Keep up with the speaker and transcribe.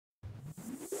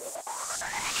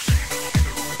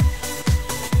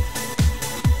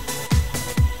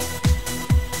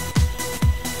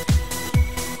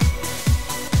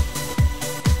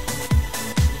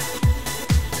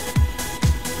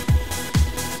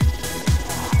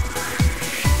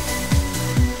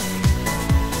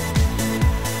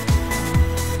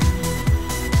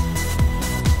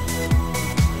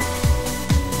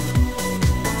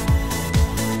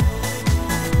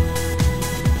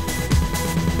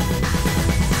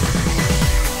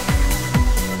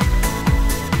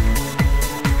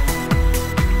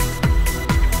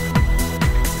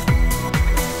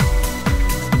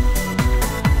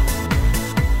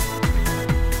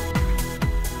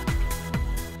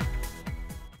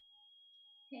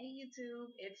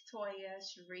YouTube, it's Toya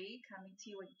Cherie coming to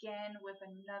you again with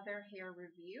another hair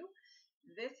review.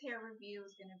 This hair review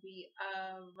is going to be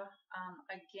of,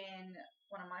 again,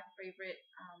 one of my favorite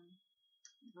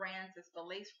brands is the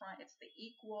Lacefront. It's the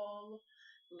Equal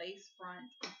Lacefront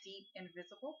Deep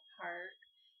Invisible Part.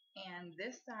 And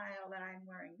this style that I'm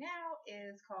wearing now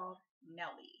is called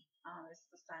Nelly. This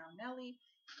is the style Nelly.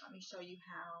 Let me show you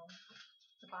how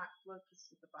the box looks.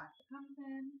 This is the box it comes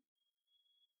in.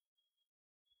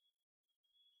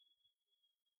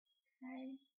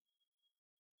 Okay.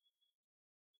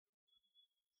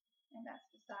 And that's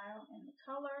the style and the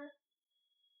color.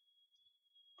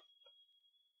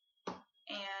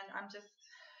 And I'm just,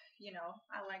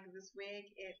 I like this wig.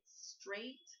 It's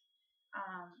straight,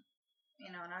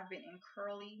 and I've been in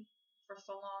curly for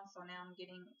so long, so now I'm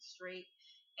getting straight.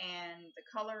 And the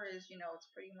color is, it's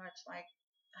pretty much like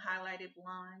highlighted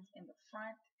blonde in the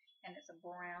front, and it's a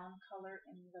brown color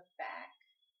in the back.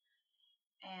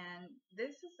 And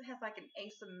this has like an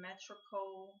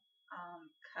asymmetrical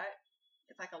cut.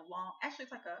 It's like a long, actually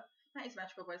it's like a, not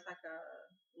asymmetrical, but it's like a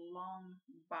long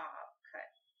bob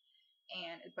cut,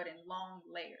 and but in long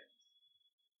layers.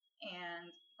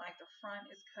 And like the front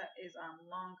is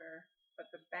longer, but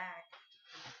the back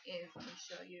is, let me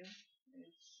show you,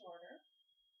 is shorter.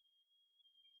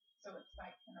 So it's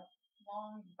like in a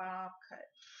long bob cut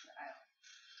style.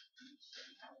 Let me show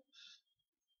you how it is.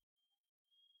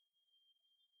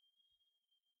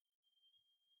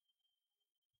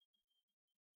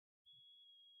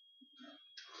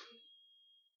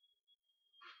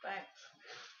 But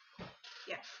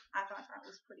yeah, I thought that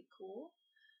was pretty cool.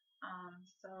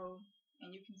 So, and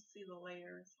you can see the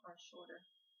layers are shorter.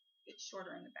 It's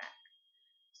shorter in the back.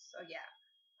 So yeah.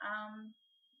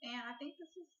 And I think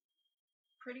this is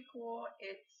pretty cool.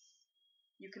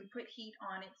 You can put heat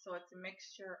on it, so it's a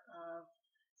mixture of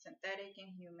synthetic and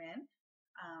human.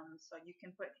 So you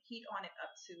can put heat on it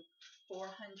up to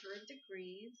 400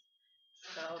 degrees.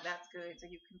 So that's good. So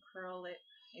you can curl it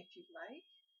if you'd like.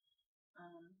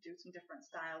 Do some different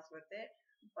styles with it.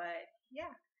 But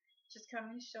yeah, just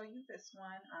coming to show you this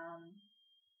one.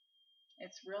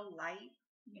 It's real light,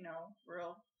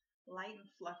 real light and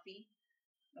fluffy,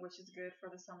 which is good for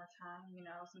the summertime.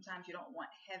 Sometimes you don't want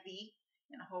heavy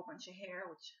and a whole bunch of hair,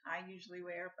 which I usually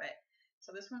wear, but so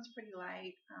this one's pretty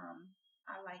light.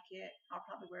 I like it. I'll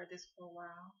probably wear this for a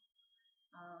while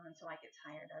until I get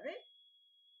tired of it.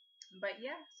 But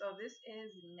yeah, so this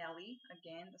is Nelly,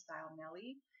 again, the style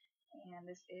Nelly, and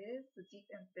this is the Deep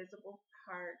Invisible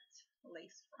Part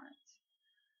lace front.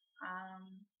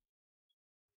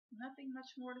 Nothing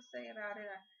much more to say about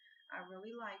it. I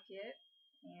really like it,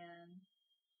 and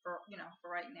for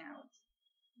right now, it's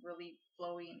really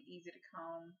flowy and easy to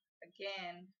comb.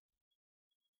 Again,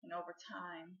 and over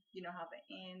time, you know how the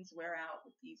ends wear out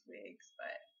with these wigs,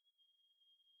 but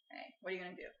hey, what are you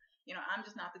gonna do? I'm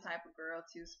just not the type of girl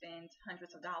to spend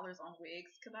hundreds of dollars on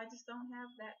wigs because I just don't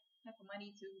have that type of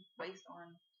money to waste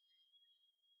on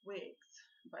wigs.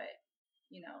 But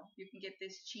you can get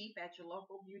this cheap at your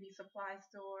local beauty supply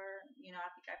store. I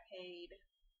think I paid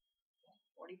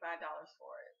 $45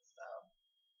 for it, so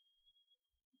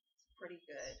it's pretty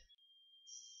good.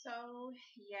 So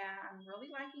yeah, I'm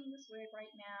really liking this wig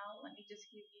right now. Let me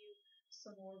just give you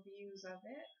some more views of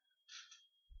it.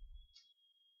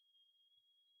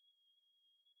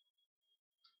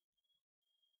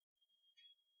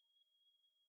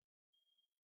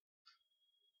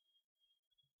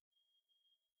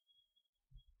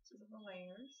 These are the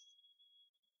layers.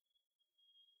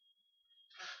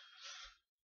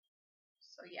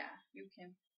 So yeah, you can,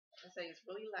 like I say, it's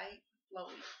really light,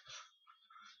 flowy.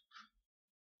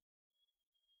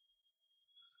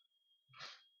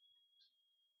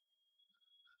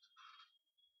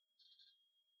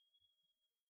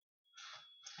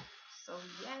 So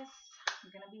yes,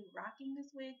 I'm gonna be rocking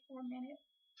this wig for a minute.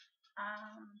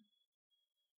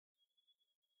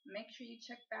 Make sure you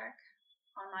check back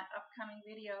on my upcoming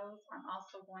videos. I'm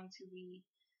also going to be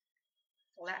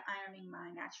flat ironing my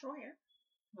natural hair.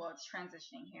 Well, it's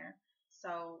transitioning hair.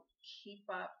 So keep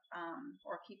up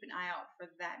or keep an eye out for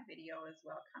that video as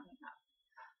well coming up.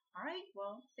 All right,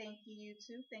 well, thank you,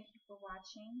 YouTube. Thank you for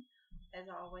watching. As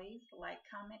always, like,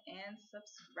 comment, and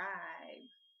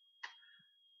subscribe.